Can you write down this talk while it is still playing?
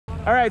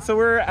All right, so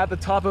we're at the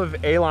top of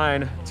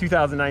Aline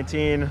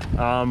 2019.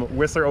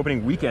 Whistler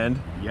opening weekend.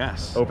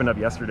 Yes. Opened up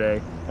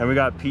yesterday, and we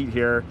got Pete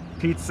here.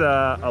 Pete's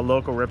a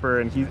local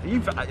ripper, and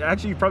you've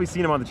probably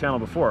seen him on the channel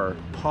before,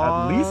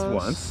 at least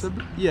once.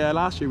 Yeah,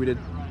 last year we did.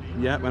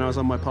 Yeah, when I was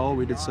on my pole,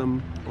 we did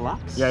some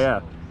laps.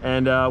 Yeah.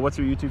 And what's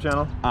your YouTube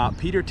channel?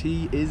 Peter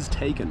T is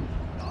taken.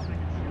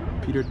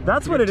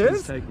 That's what it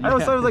is? I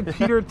always thought it was like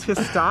Peter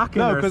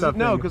Tistakin or something.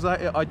 No, because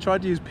I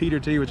tried to use Peter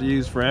T, which I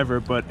used forever,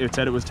 but it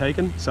said it was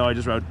taken, so I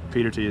just wrote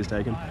Peter T is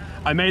taken.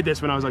 I made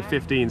this when I was like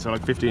 15, so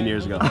like 15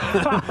 years ago.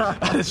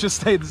 It's just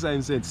stayed the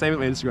same since. Same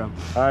with my Instagram.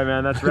 All right,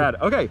 man, that's rad.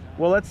 Okay,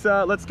 well let's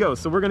go.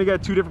 So we're gonna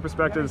get two different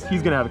perspectives.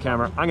 He's gonna have a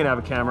camera, I'm gonna have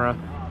a camera,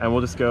 and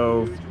we'll just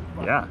go,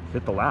 yeah,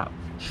 hit the lap.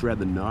 Shred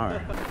the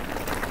gnar.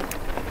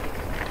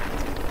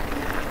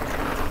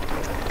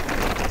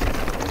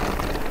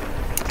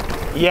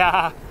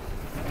 Yeah.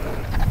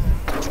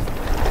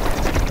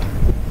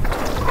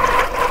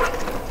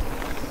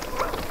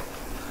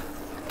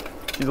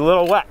 She's a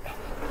little wet.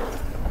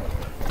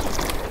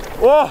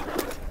 Whoa!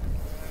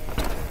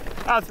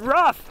 That's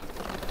rough!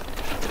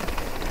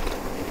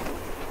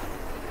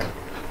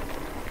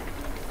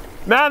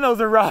 Man,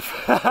 those are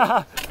rough.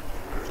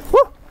 Woo!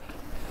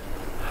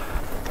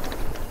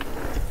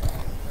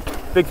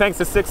 Big thanks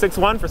to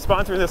 661 for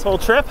sponsoring this whole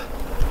trip.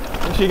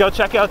 Make sure you go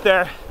check out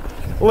their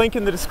link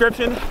in the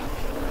description.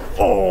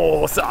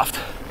 Oh, soft.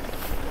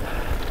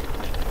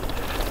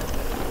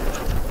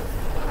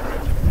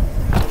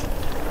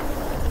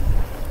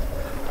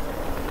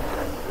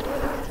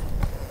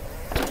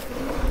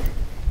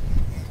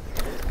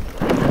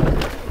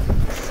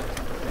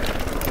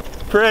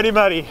 Pretty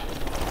muddy.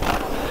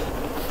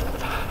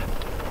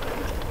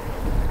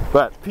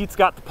 But Pete's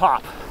got the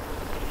pop.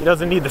 He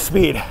doesn't need the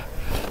speed.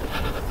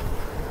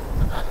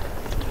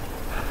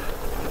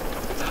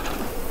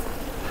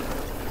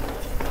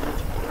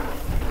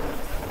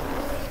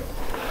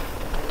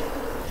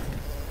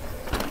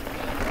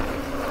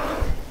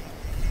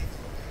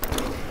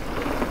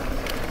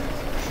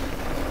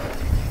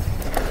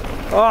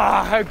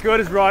 Ah, how good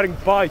is riding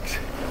bikes?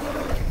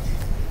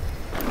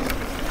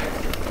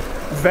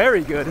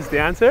 Very good is the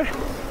answer.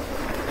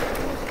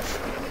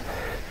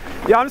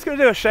 Yeah, I'm just going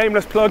to do a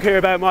shameless plug here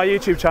about my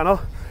YouTube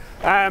channel.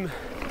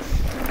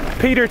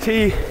 Peter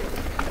T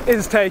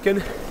is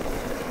taken.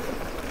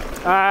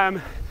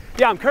 Yeah,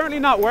 I'm currently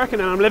not working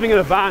and I'm living in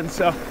a van,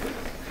 so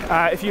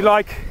if you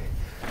like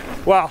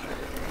watching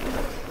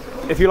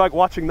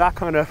that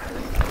kind of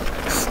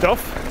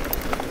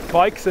stuff,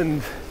 bikes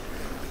and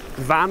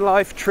van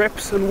life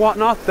trips and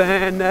whatnot,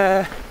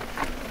 then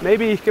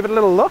maybe give it a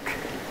little look.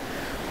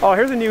 Oh,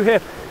 here's a new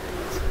hip.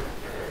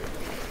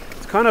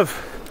 It's kind of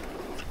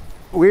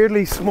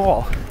weirdly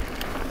small.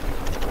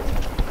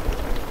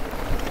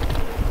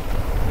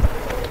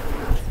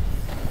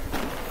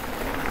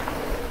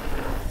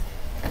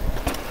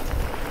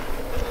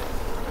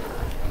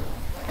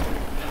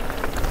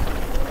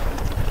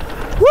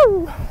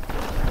 Woo!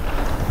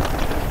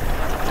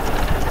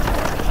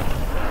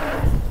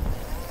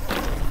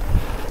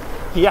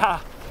 Yeah.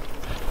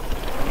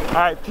 All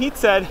right, Pete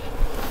said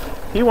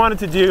he wanted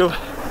to do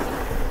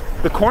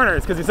the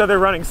corners because he said they're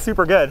running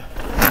super good.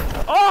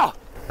 Oh!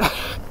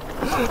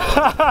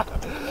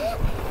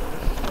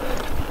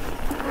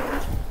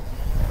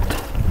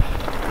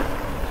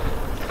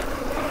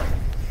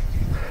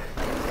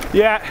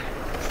 Yeah,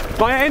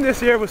 my aim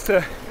this year was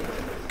to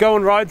go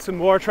and ride some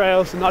more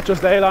trails and not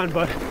just Aline,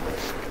 but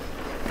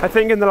I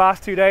think in the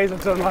last 2 days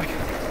I've done like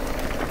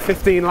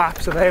 15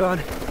 laps of Aline.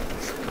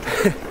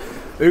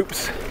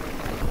 Oops.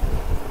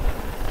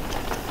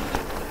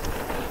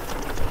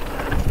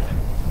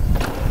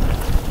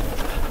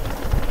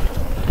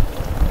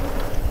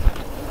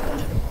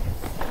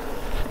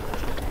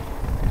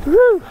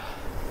 Woo!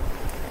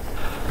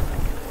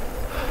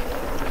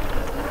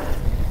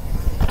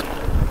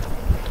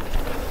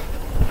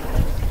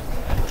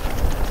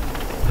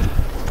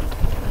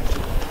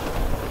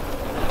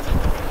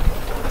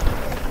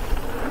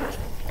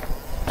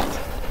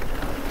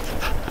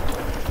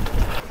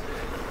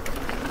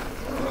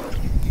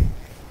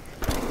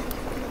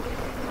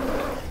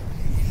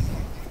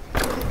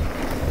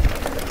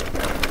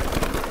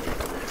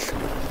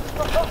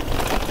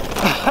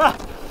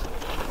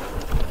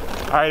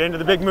 All right, into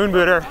the big moon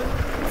booter.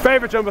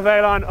 Favorite jump of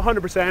Aline,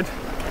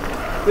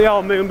 100%. The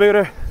old moon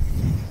booter.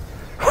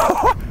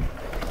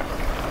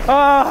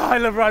 Ah, I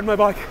love riding my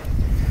bike.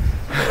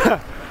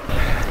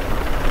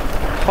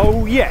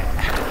 Oh yeah.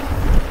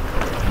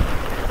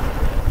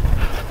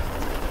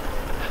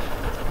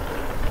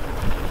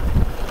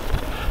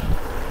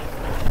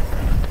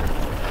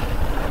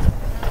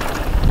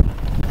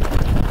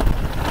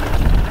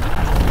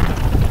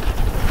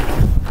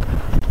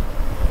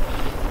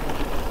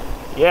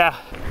 Yeah.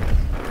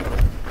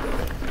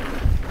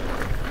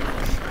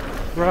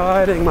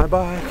 Riding my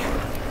bike.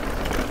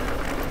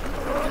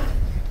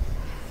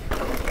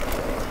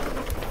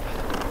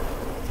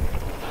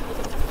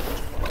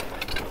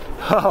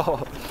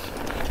 Oh.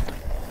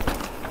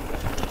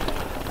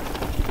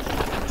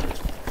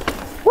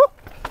 Woo.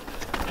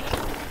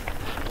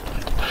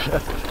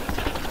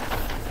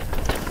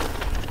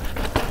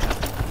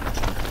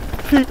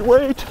 Feet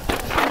weight.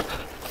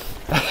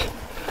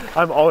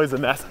 I'm always a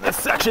mess in this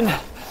section.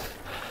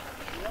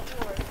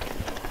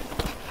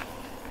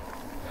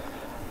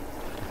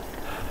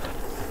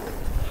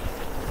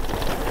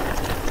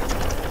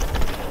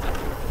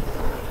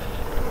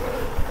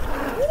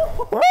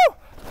 Woo!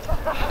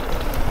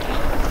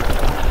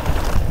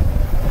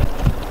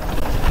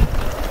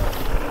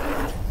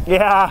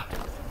 Yeah.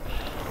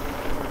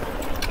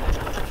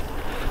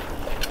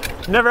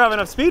 Never have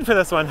enough speed for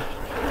this one.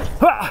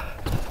 Ah.